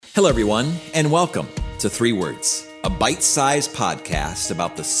Hello, everyone, and welcome to Three Words, a bite-sized podcast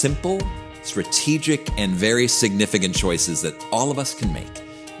about the simple, strategic, and very significant choices that all of us can make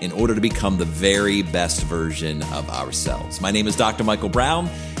in order to become the very best version of ourselves. My name is Dr. Michael Brown,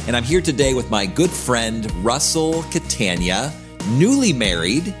 and I'm here today with my good friend, Russell Catania, newly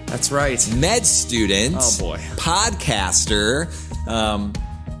married. That's right. Med student. Oh, boy. Podcaster.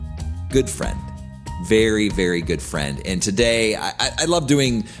 Good friend. Very, very good friend. And today, I love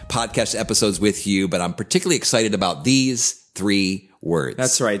doing podcast episodes with you, but I'm particularly excited about these three words.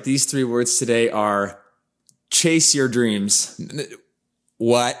 That's right. These three words today are chase your dreams.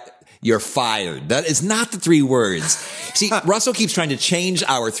 What? You're fired. That is not the three words. See, Russell keeps trying to change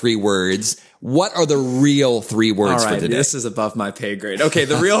our three words. What are the real three words for today? This is above my pay grade. Okay,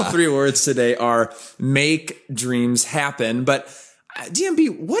 the real three words today are make dreams happen. But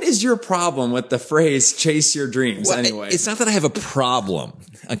DMB, what is your problem with the phrase chase your dreams anyway? It's not that I have a problem.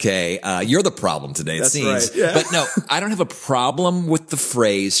 Okay. You're the problem today, it seems. Right. Yeah. But no, I don't have a problem with the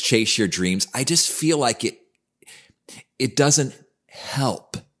phrase chase your dreams. I just feel like it doesn't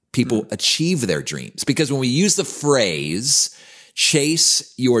help people achieve their dreams, because when we use the phrase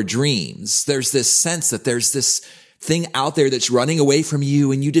chase your dreams, there's this sense that there's this thing out there that's running away from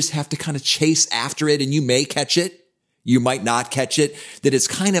you and you just have to kind of chase after it, and you may catch it. You might not catch it, that it's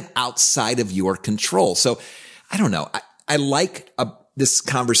kind of outside of your control. So I don't know. I like this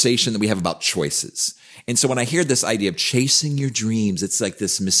conversation that we have about choices. And so when I hear this idea of chasing your dreams, it's like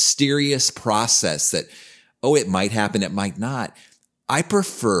this mysterious process that, it might happen, it might not. I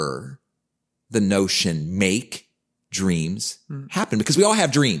prefer the notion make dreams happen, because we all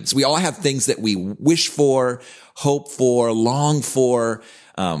have dreams. We all have things that we wish for, hope for, long for.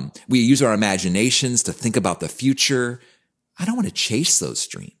 We use our imaginations to think about the future. I don't want to chase those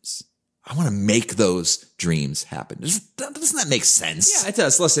dreams. I want to make those dreams happen. Doesn't that make sense? Yeah, it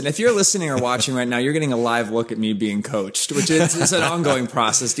does. Listen, if you're listening or watching right now, you're getting a live look at me being coached, which is an ongoing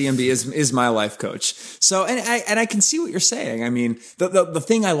process. DMB is my life coach. So, and I can see what you're saying. I mean, the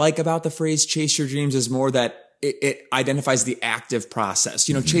thing I like about the phrase chase your dreams is more that it identifies the active process.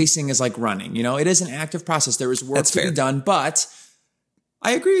 You know, chasing is like running. You know, it is an active process. There is work to be done, but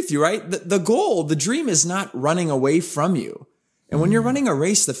I agree with you, right? The goal, the dream is not running away from you. And when you're running a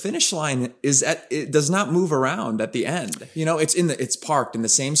race, the finish line it does not move around at the end. You know, it's parked in the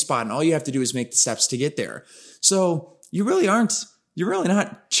same spot, and all you have to do is make the steps to get there. So you're really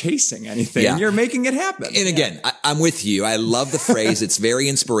not chasing anything. Yeah. You're making it happen. And again, I'm with you. I love the phrase. It's very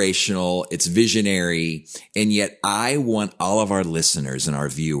inspirational. It's visionary. And yet I want all of our listeners and our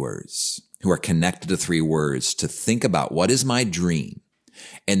viewers who are connected to three words to think about what is my dream,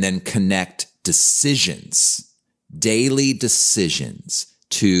 and then connect decisions, daily decisions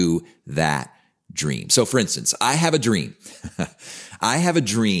to that dream. So for instance, I have a dream. I have a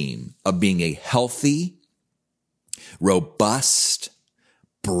dream of being a healthy, robust,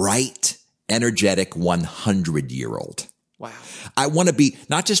 bright, energetic 100-year-old. Wow. I want to be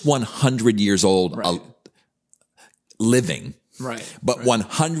not just 100 years old living, but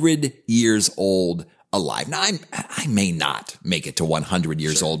 100 years old alive. Now, I may not make it to 100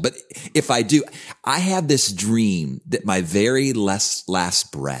 years old, but if I do, I have this dream that my very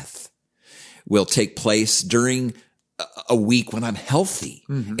last breath will take place during a week when I'm healthy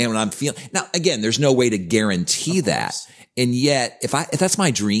and when I'm feeling. Now, again, there's no way to guarantee that. And yet, if that's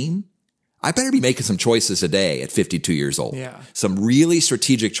my dream, I better be making some choices today at 52 years old. Yeah. Some really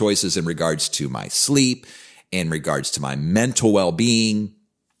strategic choices in regards to my sleep, in regards to my mental well-being,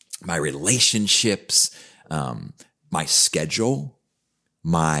 my relationships, my schedule,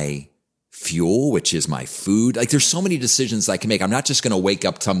 my fuel, which is my food. Like there's so many decisions I can make. I'm not just going to wake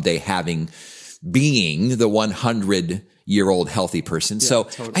up someday being the 100-year-old healthy person. Yeah, so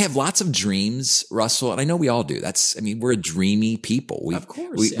totally. I have lots of dreams, Russell, and I know we all do. We're a dreamy people. Of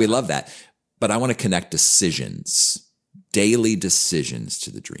course. We love that. But I want to connect decisions, daily decisions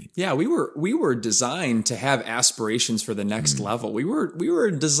to the dream. Yeah, we were designed to have aspirations for the next level. We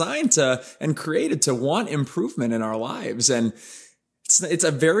were designed to and created to want improvement in our lives, and it's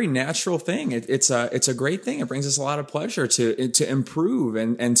a very natural thing. It's a great thing. It brings us a lot of pleasure to improve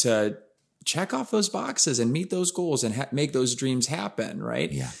and to check off those boxes and meet those goals and make those dreams happen,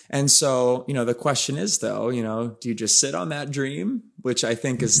 right? Yeah. And so, the question is though, do you just sit on that dream, which I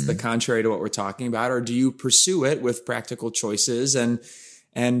think is the contrary to what we're talking about, or do you pursue it with practical choices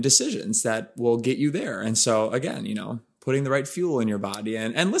and decisions that will get you there? And so again, putting the right fuel in your body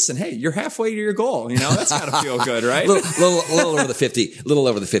and listen, hey, you're halfway to your goal. That's got to feel good, right? little over the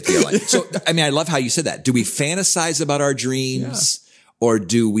 50, I like. So, I love how you said that. Do we fantasize about our dreams? Yeah. or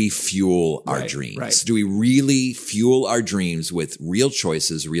do we fuel our Right, dreams? right. Do we really fuel our dreams with real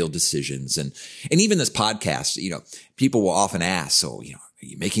choices, real decisions? And even this podcast, people will often ask, so, are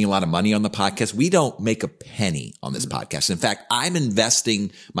you making a lot of money on the podcast? We don't make a penny on this podcast. In fact, I'm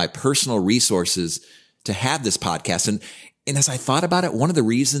investing my personal resources to have this podcast. And as I thought about it, one of the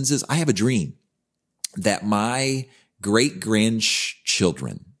reasons is I have a dream that my great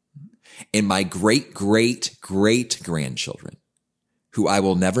grandchildren and my great great great grandchildren, who I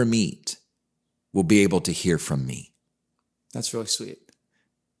will never meet, will be able to hear from me. That's really sweet.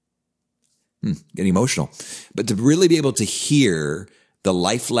 Getting emotional. But to really be able to hear the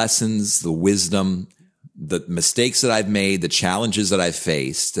life lessons, the wisdom, the mistakes that I've made, the challenges that I've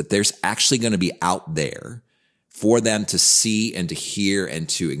faced, that there's actually going to be out there for them to see and to hear and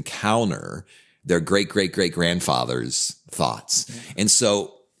to encounter their great, great, great grandfather's thoughts. And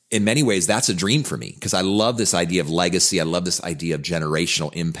so in many ways, that's a dream for me because I love this idea of legacy. I love this idea of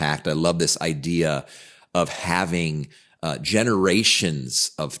generational impact. I love this idea of having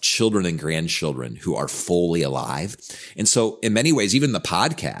generations of children and grandchildren who are fully alive. And so in many ways, even the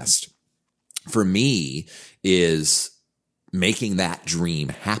podcast for me is making that dream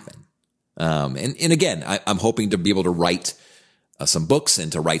happen. And again, I'm hoping to be able to write some books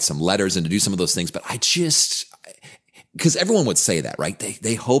and to write some letters and to do some of those things. But because everyone would say that, right?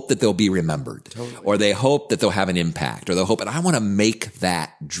 They hope that they'll be remembered, or they hope that they'll have an impact, or they'll hope, and I want to make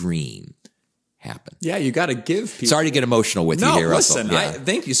that dream happen. Yeah, you got to give people. Sorry to get emotional with you here, Russell. Russell. Yeah.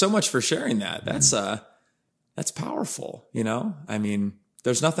 Thank you so much for sharing that. That's powerful. I mean,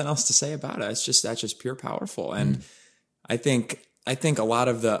 there's nothing else to say about it. That's just pure powerful. And I think a lot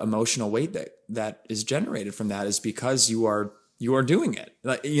of the emotional weight that is generated from that is because you are doing it.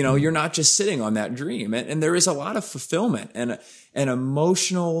 Like, you're not just sitting on that dream. And there is a lot of fulfillment and an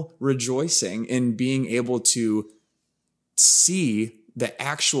emotional rejoicing in being able to see the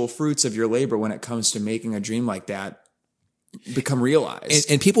actual fruits of your labor when it comes to making a dream like that become realized.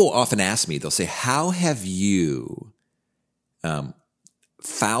 And people often ask me, they'll say, how have you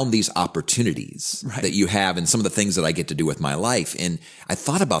found these opportunities that you have and some of the things that I get to do with my life? And I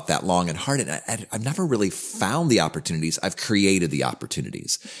thought about that long and hard, and I've never really found the opportunities. I've created the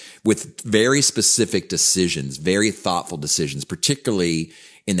opportunities with very specific decisions, very thoughtful decisions, particularly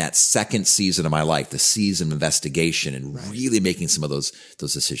in that second season of my life, the season of investigation and really making some of those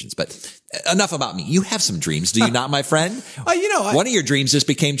decisions. But enough about me. You have some dreams, do you not, my friend? One of your dreams just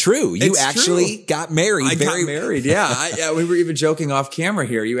became true. You actually got married. I got married. Yeah. We were even joking off camera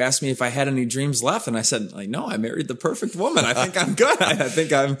here. You asked me if I had any dreams left, and I said, no, I married the perfect woman. I think I'm good. I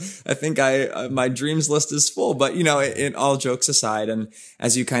think my dreams list is full. But in all jokes aside, and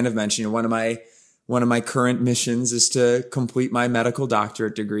as you kind of mentioned, one of my current missions is to complete my medical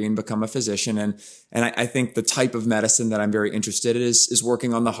doctorate degree and become a physician. And I think the type of medicine that I'm very interested in is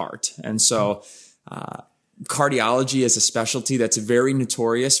working on the heart. And so, cardiology is a specialty that's very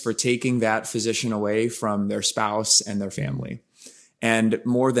notorious for taking that physician away from their spouse and their family. And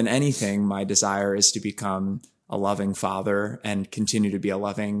more than anything, my desire is to become a loving father and continue to be a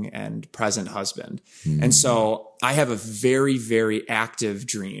loving and present husband. And so I have a very, very active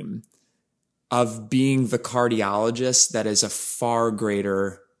dream of being the cardiologist that is a far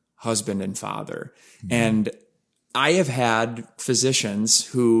greater husband and father. And I have had physicians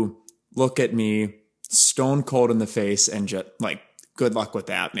who look at me stone cold in the face and just like, good luck with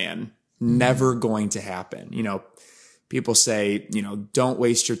that, man. Never going to happen. People say, don't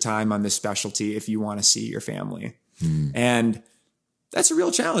waste your time on this specialty if you want to see your family. And that's a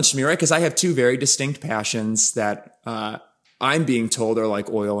real challenge to me, right? Because I have two very distinct passions that, I'm being told are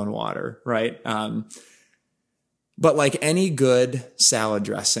like oil and water, right? But like any good salad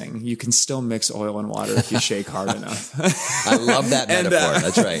dressing, you can still mix oil and water if you shake hard enough. I love that metaphor.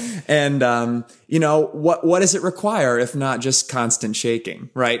 That's right. And, what does it require if not just constant shaking,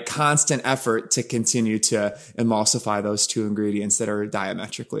 right? Constant effort to continue to emulsify those two ingredients that are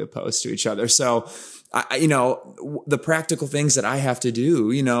diametrically opposed to each other. So, the practical things that I have to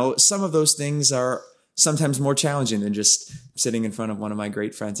do, some of those things are sometimes more challenging than just sitting in front of one of my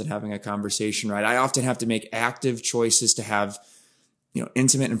great friends and having a conversation, right? I often have to make active choices to have,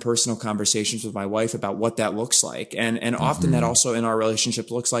 intimate and personal conversations with my wife about what that looks like. And often that also in our relationship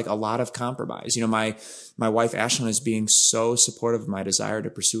looks like a lot of compromise. My wife, Ashlyn, is being so supportive of my desire to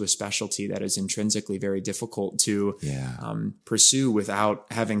pursue a specialty that is intrinsically very difficult to pursue without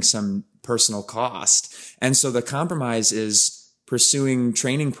having some personal cost. And so the compromise is pursuing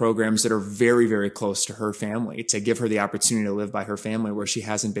training programs that are very, very close to her family to give her the opportunity to live by her family where she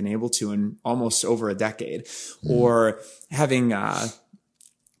hasn't been able to in almost over a decade, or having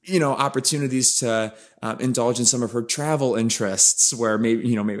opportunities to indulge in some of her travel interests where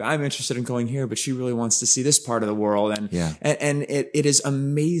maybe I'm interested in going here, but she really wants to see this part of the world. And it is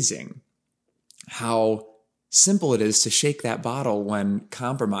amazing how simple it is to shake that bottle when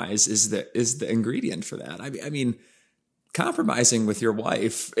compromise is the ingredient for that. I mean, compromising with your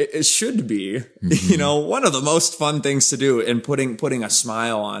wife, it should be, one of the most fun things to do, and putting a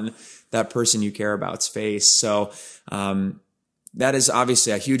smile on that person you care about's face. So, that is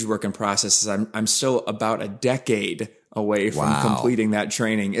obviously a huge work in process. I'm still about a decade away from completing that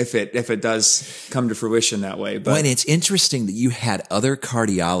training, if it does come to fruition that way. But and it's interesting that you had other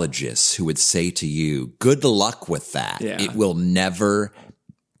cardiologists who would say to you, good luck with that. Yeah. It will never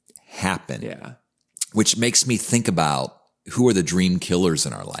happen. Yeah. Which makes me think about who are the dream killers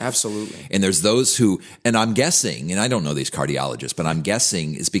in our life. Absolutely. And there's those who, and I'm guessing, and I don't know these cardiologists, but I'm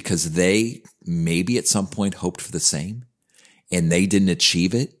guessing is because they maybe at some point hoped for the same and they didn't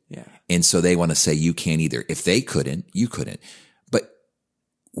achieve it. Yeah. And so they want to say you can't either. If they couldn't, you couldn't. But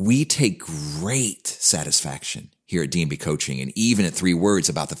we take great satisfaction here at D&B Coaching, and even at 3 Words,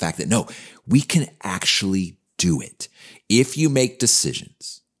 about the fact that no, we can actually do it. If you make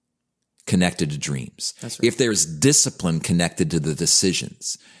decisions connected to dreams, that's right. If there's discipline connected to the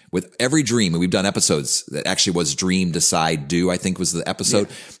decisions, with every dream, and we've done episodes that actually was Dream, Decide, Do, I think was the episode,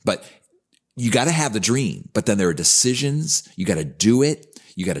 but you got to have the dream, but then there are decisions. You got to do it.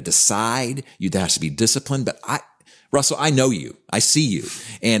 You got to decide. There has to be discipline. But Russell, I know you. I see you.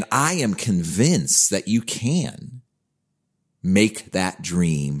 And I am convinced that you can make that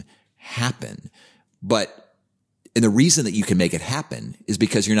dream happen. And the reason that you can make it happen is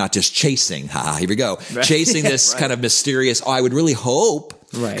because you're not just chasing, here we go, chasing this kind of mysterious, I would really hope.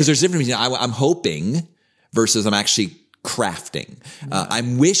 Right. Because there's a difference between I'm hoping versus I'm actually crafting.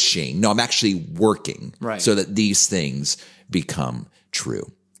 I'm wishing. No, I'm actually working so that these things become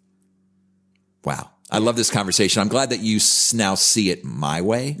true. Wow. I love this conversation. I'm glad that you now see it my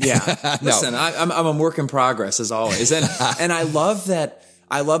way. Yeah. Listen, I'm a work in progress as always. And I love that.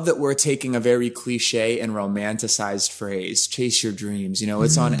 We're taking a very cliche and romanticized phrase, chase your dreams.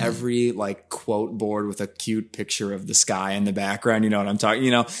 It's on every quote board with a cute picture of the sky in the background. You know what I'm talking,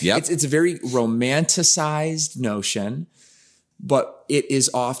 Yep. It's a very romanticized notion, but it is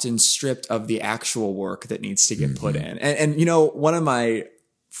often stripped of the actual work that needs to get put in. And one of my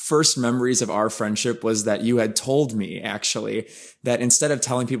first memories of our friendship was that you had told me actually that instead of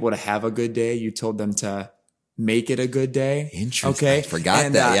telling people to have a good day, you told them to make it a good day. Interesting. Okay. I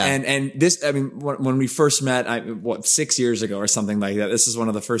forgot that. Yeah. And this, when we first met, 6 years ago or something like that, this is one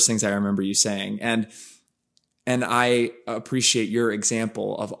of the first things I remember you saying. And I appreciate your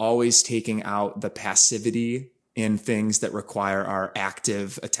example of always taking out the passivity in things that require our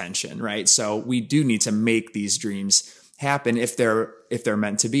active attention, right? So we do need to make these dreams happen if they're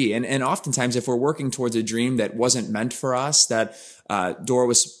meant to be. And oftentimes if we're working towards a dream that wasn't meant for us, that door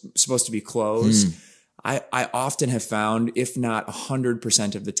was supposed to be closed, I often have found, if not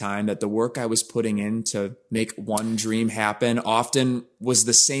 100% of the time, that the work I was putting in to make one dream happen often was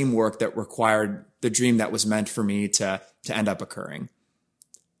the same work that required the dream that was meant for me to end up occurring.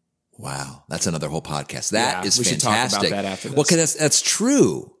 Wow. That's another whole podcast. That is we fantastic. should talk about that after this. Well, because that's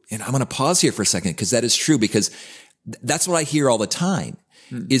true. And I'm going to pause here for a second because that is true, because that's what I hear all the time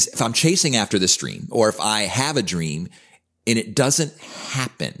is if I'm chasing after this dream, or if I have a dream and it doesn't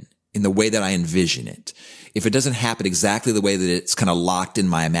happen in the way that I envision it, if it doesn't happen exactly the way that it's kind of locked in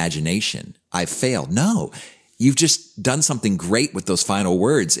my imagination, I've failed. No, you've just done something great with those final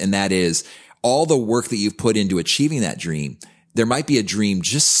words. And that is all the work that you've put into achieving that dream. There might be a dream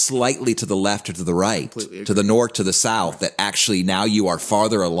just slightly to the left or to the right, to the north, to the south, that actually now you are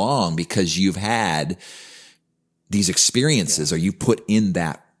farther along because you've had these experiences or you put in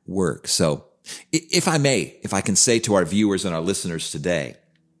that work. So if I can say to our viewers and our listeners today,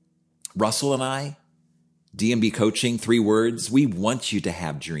 Russell and I, D&B Coaching, 3 Words, we want you to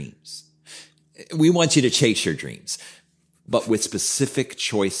have dreams. We want you to chase your dreams, but with specific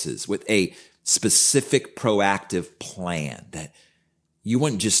choices, with a specific proactive plan, that you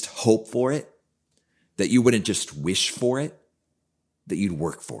wouldn't just hope for it, that you wouldn't just wish for it, that you'd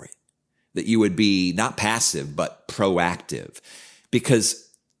work for it, that you would be not passive, but proactive. Because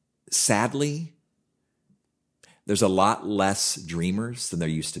sadly, there's a lot less dreamers than there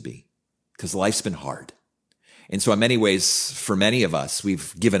used to be, because life's been hard. And so in many ways, for many of us,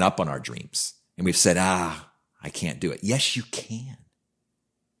 we've given up on our dreams and we've said, I can't do it. Yes, you can.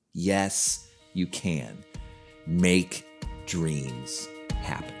 Yes, you can. Make dreams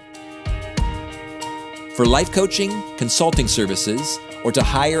happen. For life coaching, consulting services, or to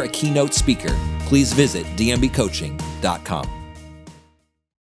hire a keynote speaker, please visit dmbcoaching.com.